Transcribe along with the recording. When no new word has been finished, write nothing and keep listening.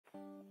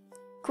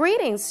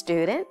Greetings,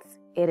 students.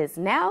 It is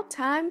now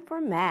time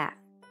for math.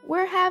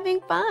 We're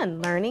having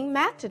fun learning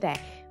math today.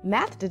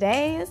 Math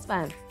today is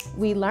fun.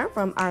 We learn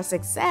from our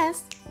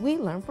success. We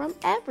learn from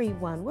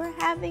everyone. We're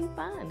having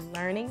fun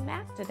learning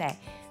math today.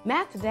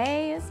 Math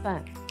today is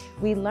fun.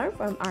 We learn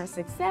from our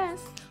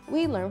success.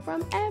 We learn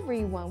from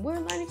everyone. We're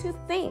learning to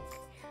think.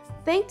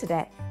 Think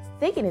today.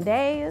 Thinking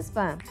today is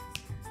fun.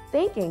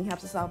 Thinking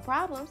helps us solve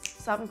problems.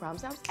 Solving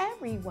problems helps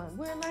everyone.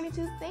 We're learning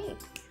to think.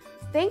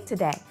 Think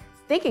today.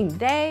 Thinking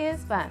today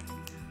is fun.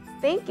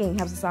 Thinking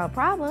helps us solve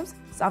problems.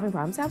 Solving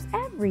problems helps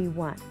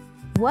everyone.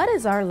 What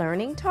is our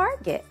learning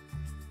target?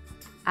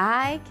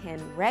 I can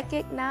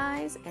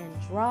recognize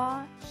and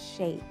draw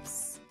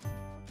shapes.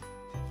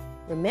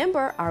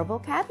 Remember our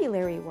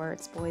vocabulary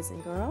words, boys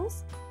and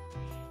girls.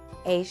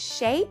 A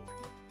shape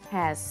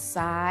has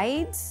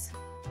sides.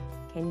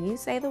 Can you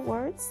say the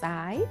word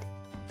side?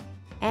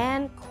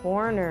 And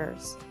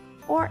corners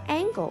or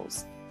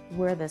angles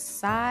where the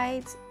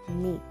sides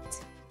meet.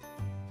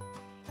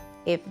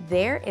 If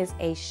there is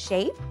a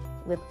shape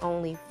with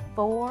only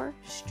 4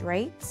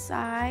 straight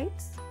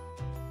sides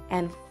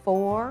and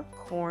 4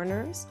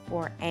 corners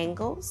or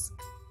angles,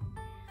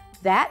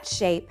 that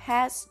shape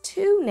has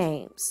 2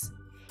 names,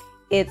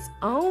 its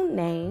own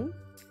name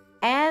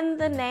and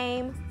the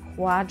name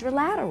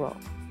quadrilateral.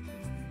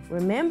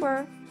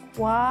 Remember,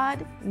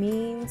 quad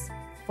means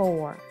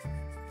 4.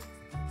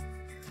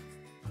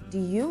 Do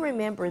you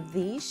remember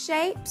these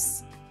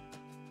shapes?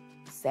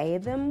 Say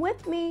them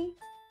with me.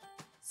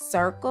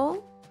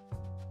 Circle,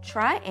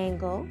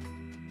 triangle,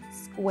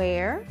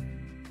 square,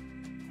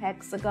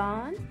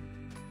 hexagon,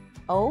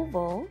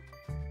 oval,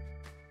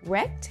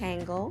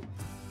 rectangle,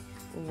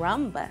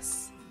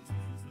 rhombus,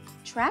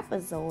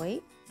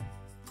 trapezoid,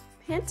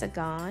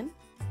 pentagon,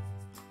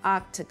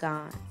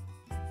 octagon.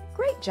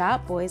 Great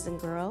job, boys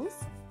and girls.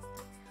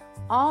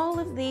 All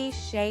of these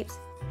shapes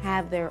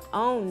have their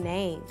own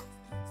name.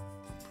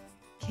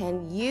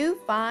 Can you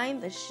find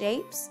the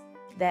shapes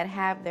that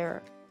have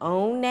their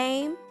own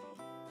name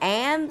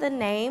and the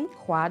name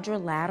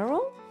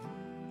quadrilateral?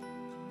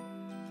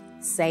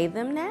 Say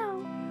them now.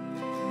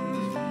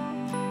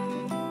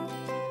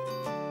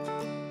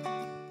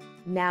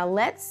 Now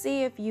let's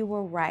see if you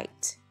were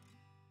right.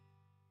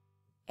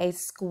 A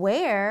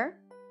square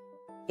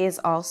is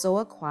also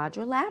a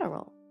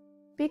quadrilateral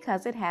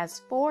because it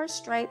has 4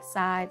 straight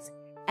sides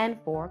and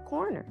 4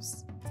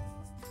 corners.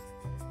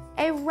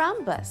 A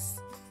rhombus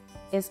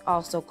is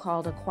also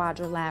called a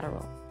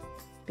quadrilateral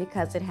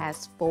because it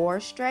has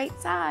 4 straight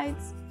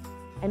sides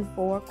and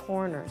 4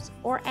 corners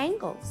or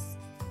angles.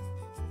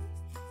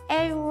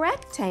 A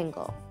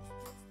rectangle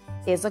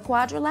is a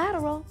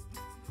quadrilateral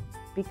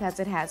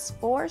because it has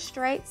 4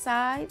 straight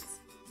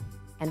sides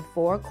and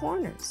 4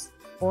 corners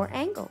or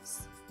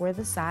angles where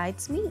the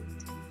sides meet.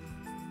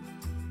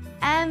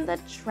 And the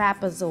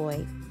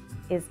trapezoid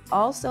is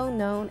also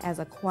known as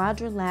a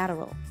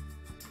quadrilateral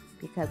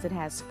because it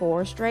has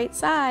 4 straight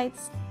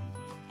sides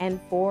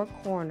and 4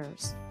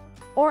 corners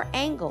or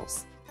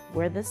angles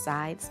where the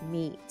sides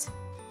meet.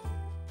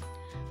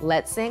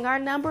 Let's sing our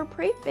number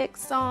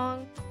prefix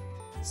song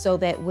so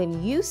that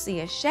when you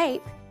see a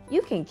shape,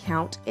 you can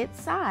count its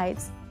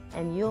sides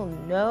and you'll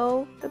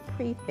know the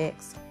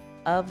prefix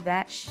of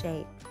that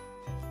shape.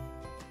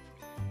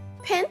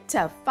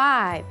 Penta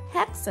 5,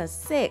 hexa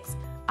 6,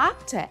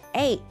 octa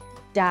 8,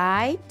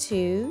 di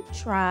 2,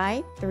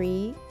 tri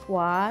 3,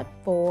 quad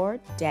 4,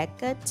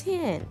 deca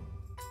 10.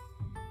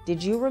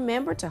 Did you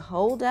remember to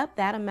hold up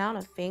that amount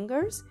of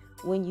fingers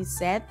when you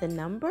said the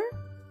number?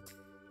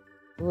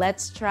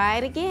 Let's try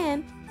it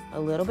again, a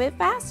little bit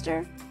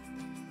faster.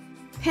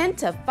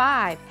 Penta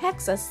 5,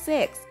 hexa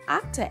 6,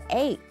 octa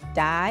 8,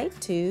 di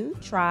 2,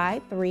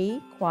 tri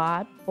 3,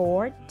 quad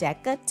 4,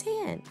 deca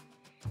 10.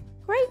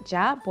 Great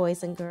job,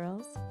 boys and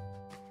girls.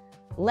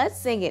 Let's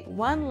sing it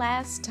one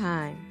last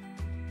time.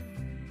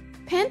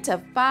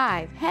 Penta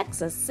 5,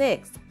 hexa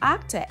 6,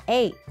 octa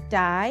 8,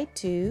 di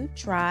 2,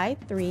 tri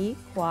 3,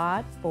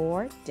 quad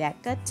 4,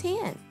 deca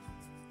 10.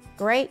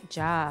 Great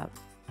job.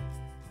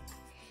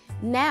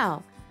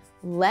 Now,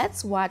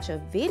 let's watch a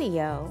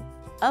video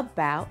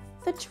about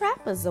the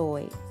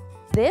trapezoid.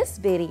 This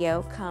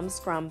video comes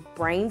from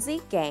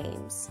Brainsy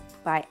Games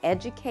by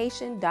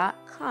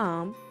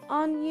education.com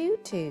on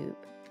YouTube.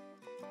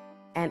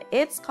 And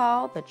it's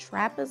called the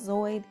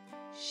Trapezoid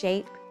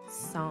Shape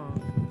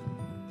Song.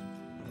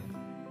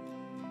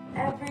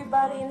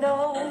 Everybody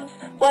knows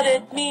what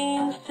it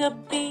means to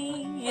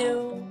be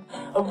you.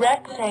 A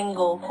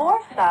rectangle, 4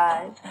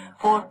 sides,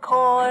 4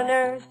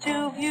 corners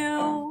to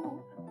view.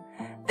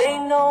 They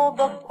know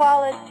the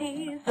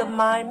qualities of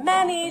my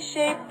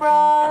many-shaped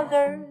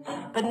brothers,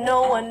 but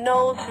no one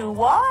knows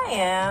who I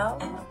am,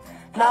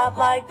 not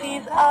like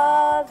these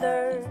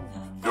others.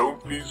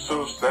 Don't be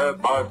so sad,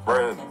 my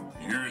friend,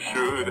 you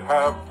should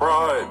have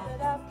pride.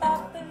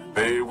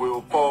 They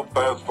will fall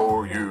fast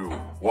for you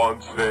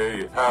once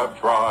they have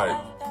tried.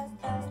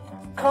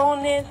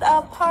 Cone is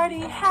a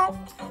party hat,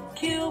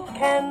 cube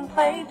can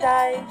play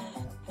dice.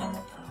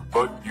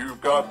 But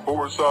you've got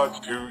 4 sides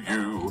to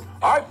you,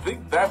 I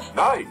think that's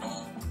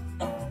nice.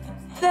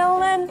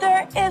 Cylinder and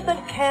there is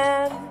a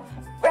can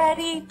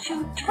ready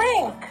to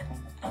drink.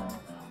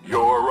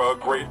 You're a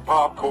great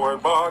popcorn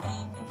box,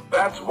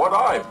 that's what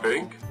I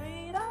think.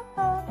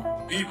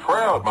 Be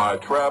proud, my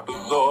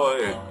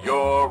trapezoid,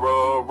 you're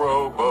a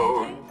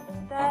rowboat.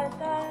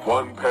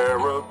 One pair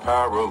of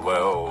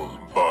parallels,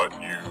 but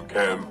you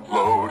can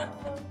float.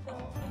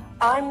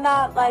 I'm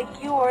not like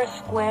your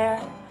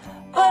square,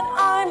 but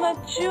I'm a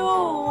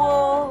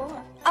jewel.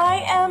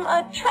 I am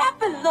a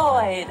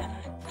trapezoid,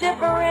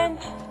 different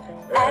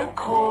and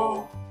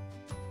cool.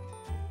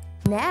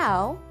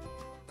 Now,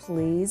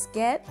 please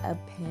get a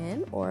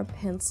pen or a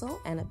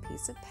pencil and a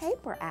piece of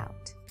paper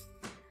out.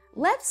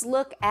 Let's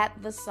look at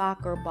the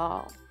soccer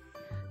ball.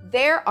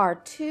 There are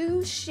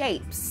two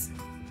shapes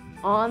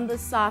on the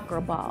soccer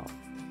ball,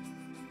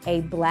 a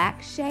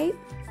black shape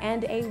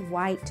and a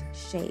white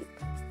shape.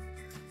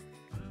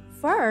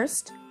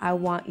 First, I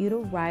want you to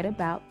write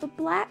about the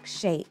black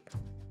shape.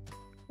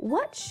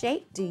 What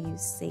shape do you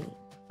see?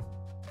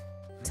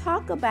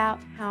 Talk about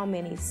how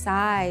many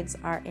sides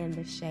are in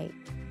the shape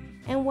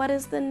and what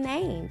is the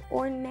name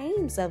or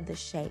names of the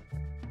shape.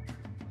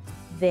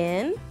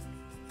 Then,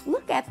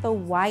 look at the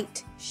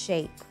white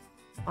shape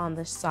on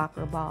the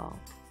soccer ball.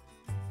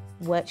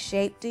 What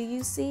shape do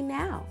you see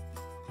now?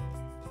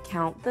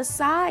 Count the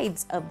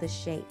sides of the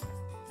shape.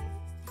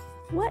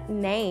 What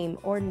name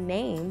or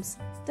names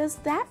does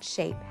that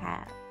shape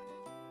have?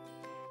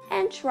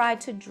 And try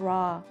to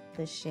draw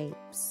the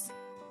shapes.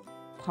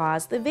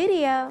 Pause the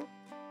video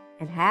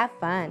and have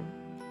fun.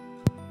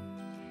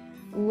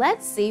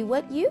 Let's see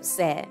what you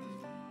said.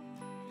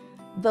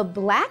 The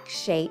black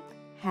shape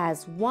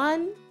has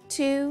 1,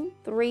 2,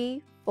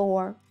 3,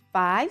 4,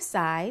 5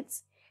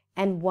 sides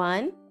and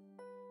 1,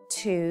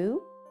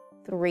 2,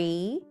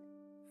 3,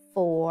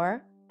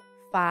 4,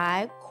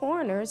 5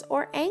 corners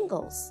or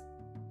angles.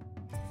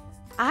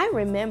 I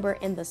remember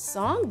in the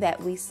song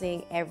that we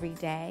sing every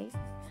day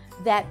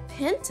that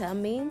penta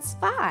means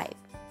 5.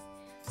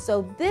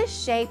 So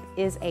this shape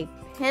is a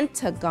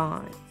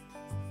pentagon.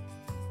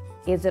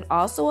 Is it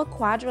also a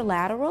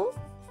quadrilateral?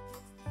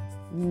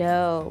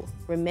 No.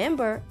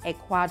 Remember, a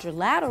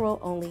quadrilateral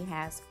only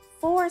has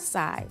 4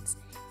 sides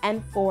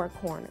and 4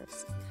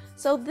 corners.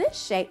 So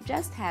this shape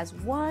just has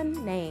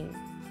one name,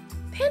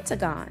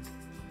 pentagon.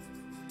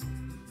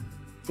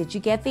 Did you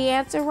get the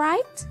answer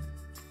right?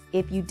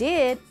 If you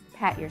did,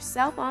 pat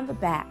yourself on the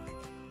back.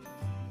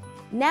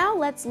 Now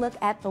let's look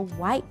at the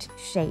white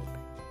shape.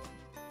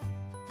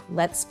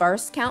 Let's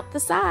first count the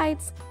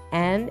sides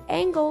and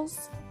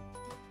angles.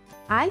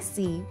 I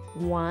see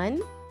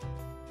 1,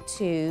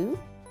 2,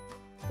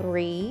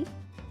 3,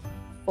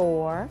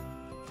 4,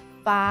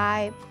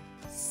 5,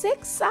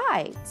 6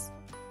 sides.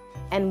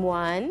 And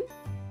 1,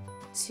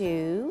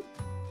 2,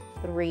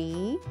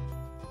 3,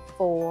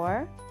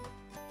 4,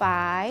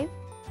 5,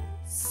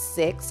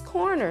 6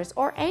 corners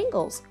or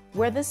angles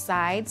where the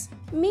sides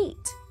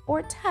meet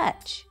or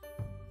touch.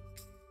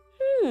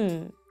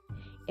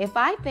 If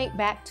I think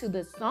back to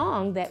the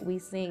song that we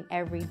sing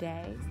every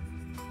day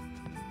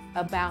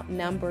about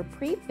number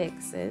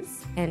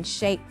prefixes and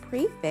shape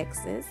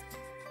prefixes,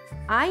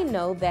 I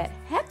know that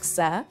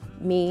hexa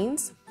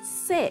means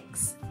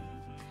 6.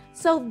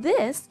 So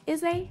this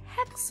is a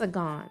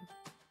hexagon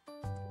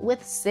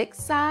with 6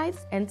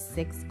 sides and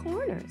 6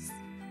 corners.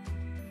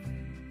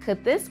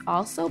 Could this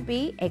also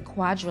be a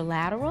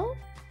quadrilateral?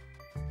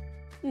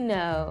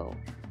 No.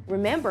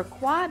 Remember,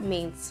 quad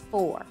means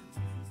 4.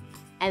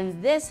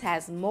 And this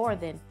has more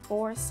than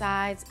 4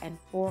 sides and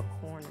 4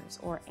 corners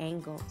or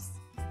angles.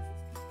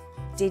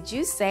 Did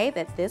you say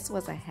that this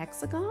was a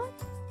hexagon?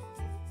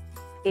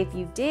 If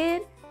you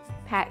did,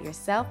 pat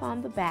yourself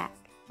on the back.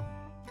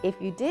 If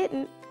you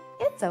didn't,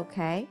 it's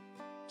okay.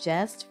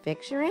 Just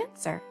fix your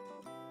answer.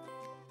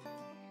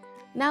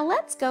 Now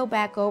let's go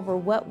back over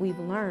what we've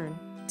learned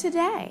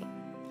today.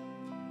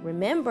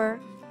 Remember,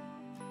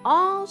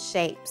 all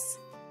shapes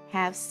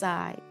have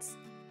sides,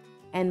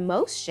 and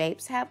most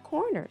shapes have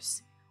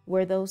corners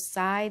where those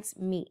sides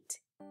meet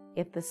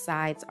if the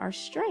sides are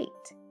straight.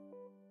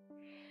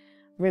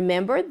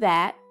 Remember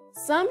that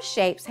some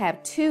shapes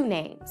have 2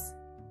 names,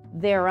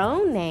 their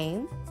own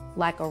name,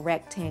 like a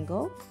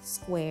rectangle,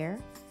 square,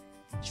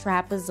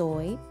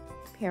 trapezoid,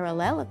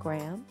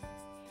 parallelogram,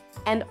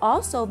 and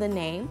also the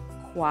name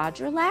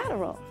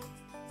quadrilateral,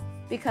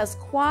 because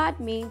quad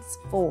means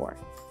 4.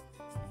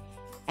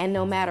 And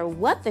no matter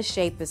what the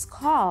shape is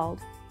called,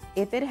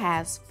 if it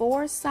has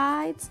 4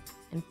 sides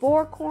and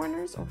 4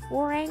 corners or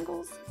 4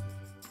 angles,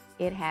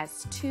 it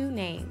has 2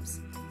 names,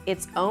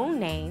 its own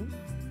name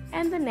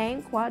and the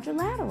name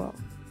quadrilateral.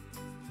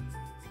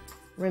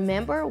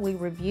 Remember, we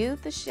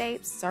reviewed the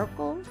shapes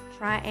circle,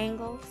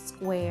 triangle,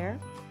 square,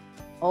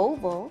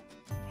 oval,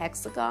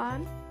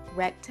 hexagon,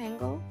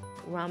 rectangle,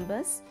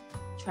 rhombus,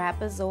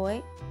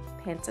 trapezoid,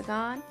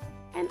 pentagon,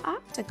 and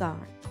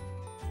octagon.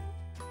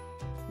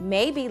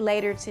 Maybe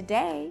later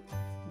today,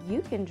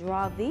 you can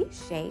draw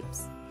these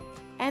shapes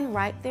and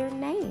write their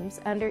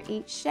names under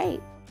each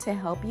shape to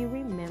help you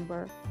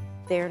remember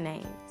their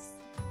names.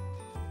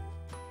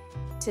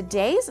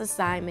 Today's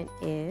assignment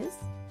is,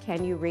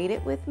 can you read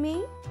it with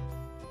me?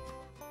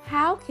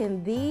 How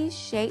can these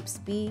shapes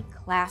be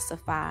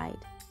classified?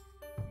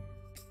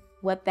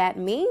 What that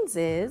means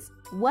is,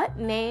 what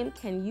name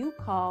can you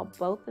call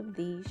both of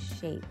these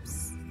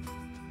shapes?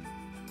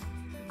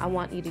 I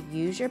want you to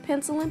use your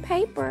pencil and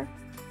paper.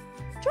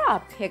 Draw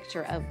a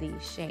picture of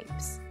these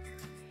shapes.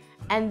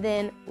 And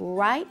then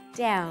write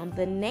down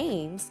the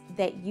names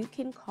that you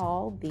can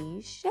call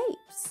these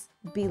shapes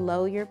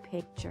below your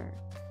picture.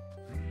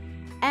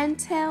 And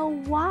tell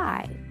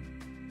why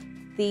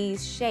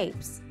these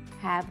shapes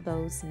have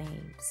those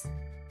names.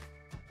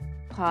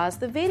 Pause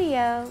the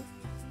video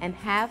and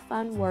have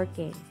fun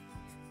working.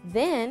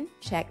 Then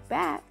check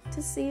back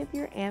to see if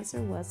your answer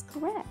was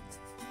correct.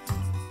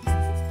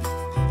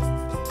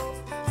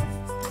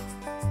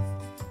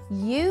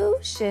 You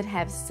should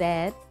have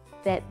said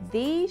that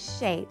these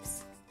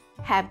shapes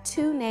have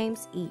two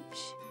names each.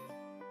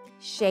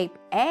 Shape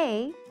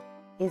A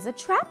is a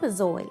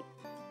trapezoid,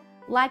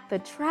 like the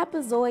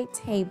trapezoid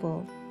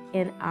table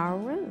in our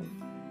room.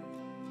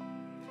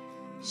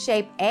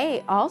 Shape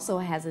A also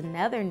has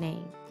another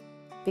name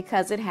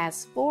because it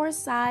has 4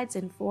 sides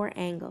and 4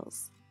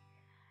 angles,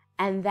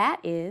 and that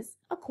is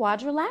a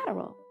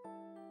quadrilateral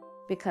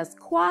because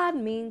quad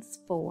means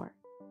 4.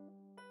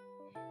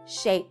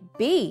 Shape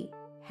B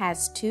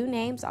has 2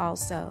 names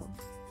also.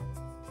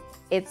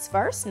 Its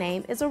first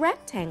name is a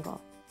rectangle,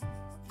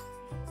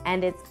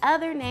 and its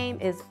other name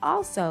is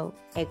also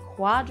a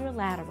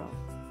quadrilateral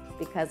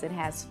because it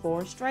has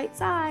 4 straight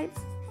sides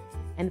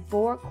and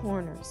 4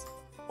 corners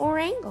or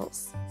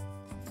angles.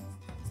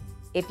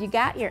 If you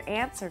got your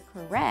answer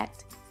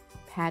correct,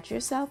 pat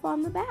yourself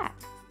on the back.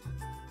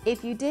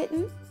 If you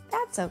didn't,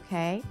 that's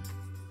okay.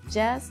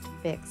 Just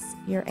fix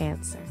your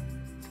answer.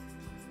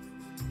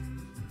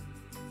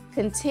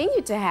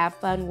 Continue to have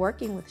fun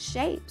working with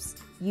shapes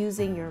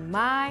using your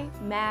My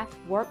Math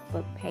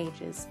Workbook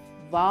pages,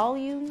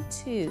 Volume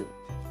 2,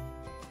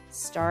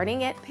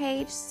 starting at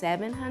page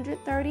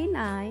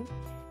 739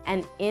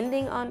 and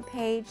ending on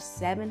page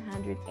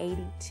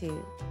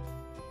 782.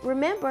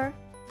 Remember,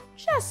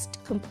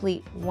 just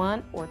complete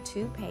 1 or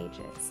 2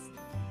 pages.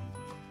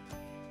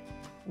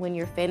 When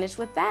you're finished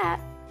with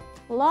that,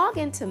 log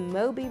into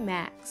Moby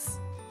Max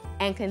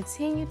and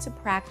continue to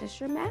practice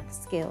your math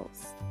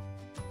skills.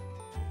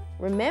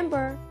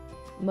 Remember,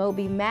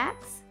 Moby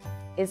Max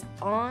is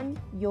on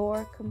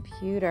your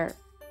computer.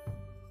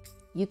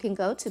 You can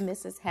go to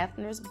Mrs.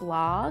 Hefner's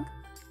blog,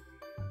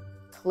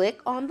 click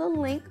on the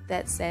link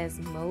that says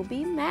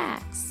Moby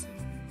Max,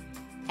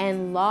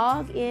 and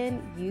log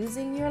in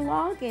using your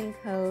login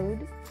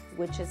code,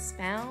 which is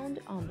found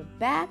on the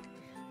back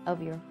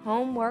of your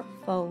homework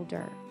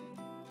folder.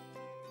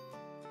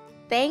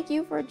 Thank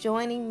you for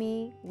joining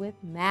me with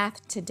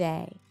math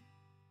today.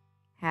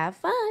 Have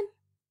fun!